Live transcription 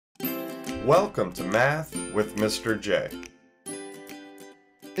Welcome to Math with Mr. J.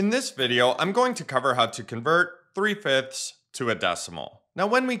 In this video, I'm going to cover how to convert 3/5 to a decimal. Now,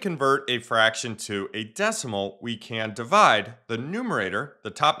 when we convert a fraction to a decimal, we can divide the numerator,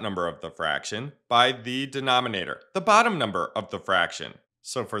 the top number of the fraction, by the denominator, the bottom number of the fraction.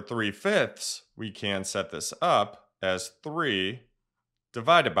 So for 3/5, we can set this up as 3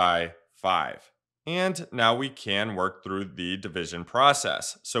 divided by 5. And now we can work through the division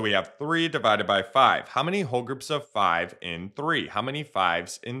process. So we have 3 divided by 5. How many whole groups of 5 in 3? How many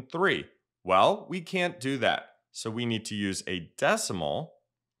 5s in 3? Well, we can't do that. So we need to use a decimal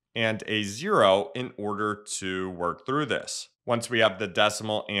and a 0 in order to work through this. Once we have the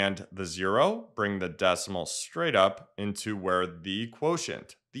decimal and the 0, bring the decimal straight up into where the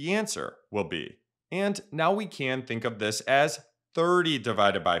quotient, the answer, will be. And now we can think of this as 30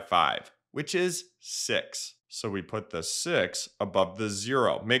 divided by 5, which is 6. So we put the 6 above the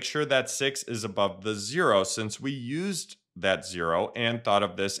 0. Make sure that 6 is above the 0 since we used that 0 and thought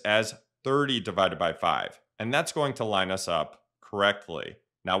of this as 30 divided by 5. And that's going to line us up correctly.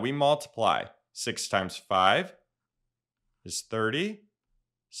 Now we multiply. 6 times 5 is 30.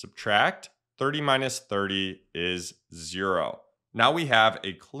 Subtract. 30 minus 30 is 0. Now we have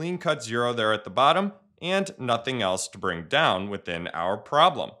a clean-cut 0 there at the bottom and nothing else to bring down within our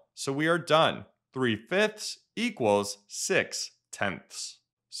problem. So we are done. 3/5 equals 6/10.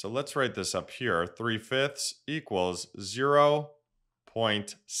 So let's write this up here. 3/5 equals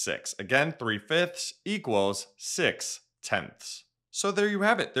 0.6. Again, 3/5 equals 6/10. So there you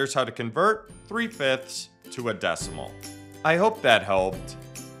have it. There's how to convert 3/5 to a decimal. I hope that helped.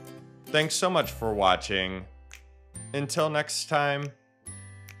 Thanks so much for watching. Until next time,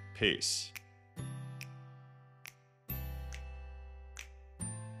 peace.